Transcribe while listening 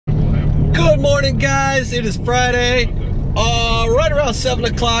Good morning, guys. It is Friday, right around 7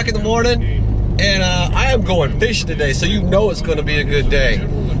 o'clock in the morning, and I am going fishing today, so you know it's going to be a good day.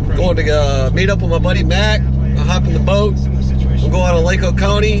 Going to meet up with my buddy Mac. I'll hop in the boat. We'll go out on Lake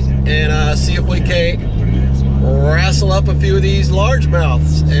Oconee and see if we can wrestle up a few of these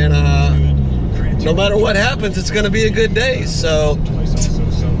largemouths. And no matter what happens, it's going to be a good day. So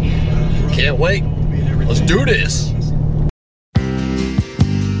can't wait. Let's do this.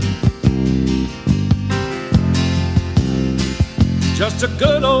 Just a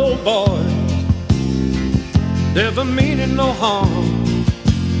good old boy, never meaning no harm.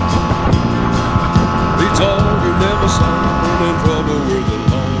 Beats all you never saw, been in trouble with the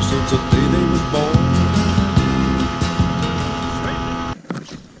law since the day they was born.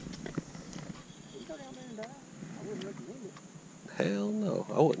 Hell no,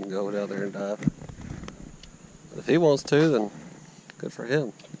 I wouldn't go down there and dive. But if he wants to, then good for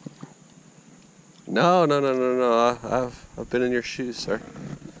him. No. I've been in your shoes, sir.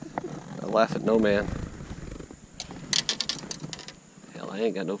 I laugh at no man. Hell, I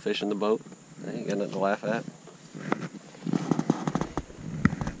ain't got no fish in the boat. I ain't got nothing to laugh at.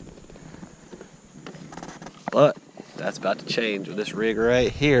 But that's about to change with this rig right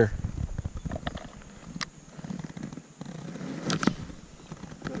here.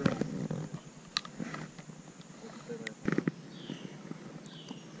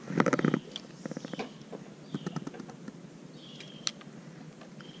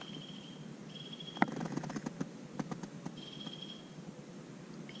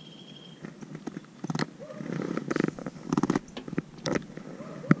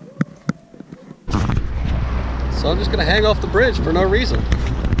 So I'm just gonna hang off the bridge for no reason.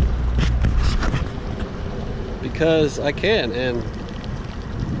 Because I can, and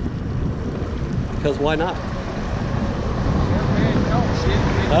because why not?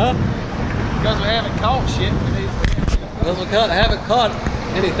 Huh? Because we haven't caught shit. Because we haven't caught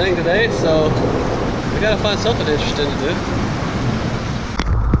anything today, so we gotta find something interesting to do.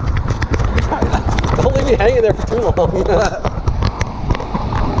 Don't leave me hanging there for too long.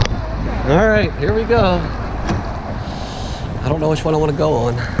 All right, here we go. I don't know which one I want to go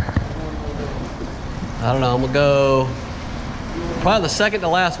on. I don't know. I'm gonna go probably the second to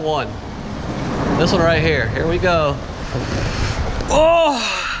last one. This one right here. Here we go. Oh!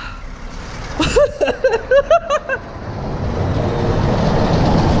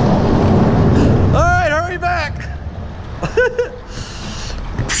 All right, hurry back.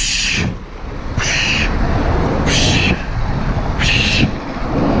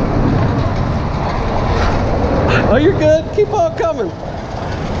 Oh, you're good. Keep on coming.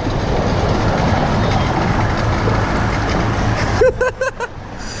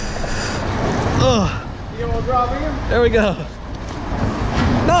 You want to drop in? There we go.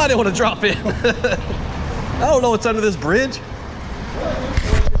 No, I didn't want to drop in. I don't know what's under this bridge.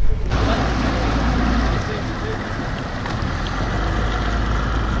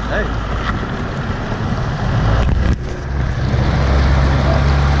 Hey.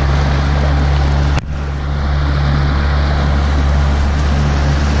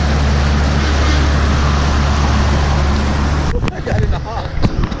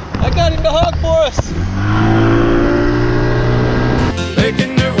 Hog for us.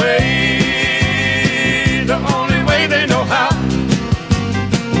 Making their way the only way they know how.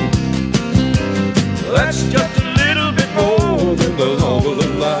 That's just a little bit more than the love of the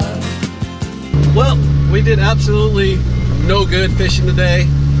life. Well, we did absolutely no good fishing today.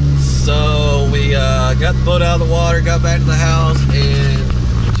 So we got the boat out of the water, got back to the house,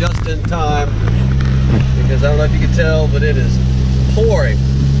 and just in time, because I don't know if you can tell, but it is pouring.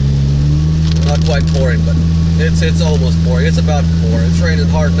 Not quite pouring, but it's almost pouring. It's about to pour. It's raining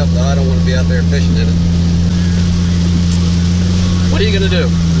hard enough that I don't want to be out there fishing in it. What are you gonna do?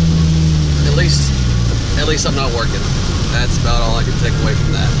 At least I'm not working. That's about all I can take away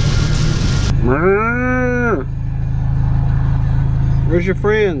from that. Where's your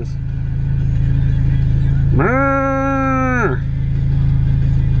friends?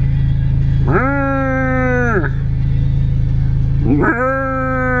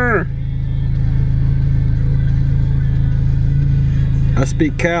 I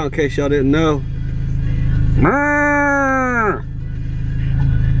speak cow in case y'all didn't know.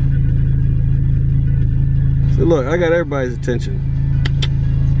 So look, I got everybody's attention.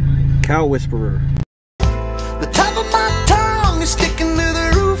 Cow whisperer.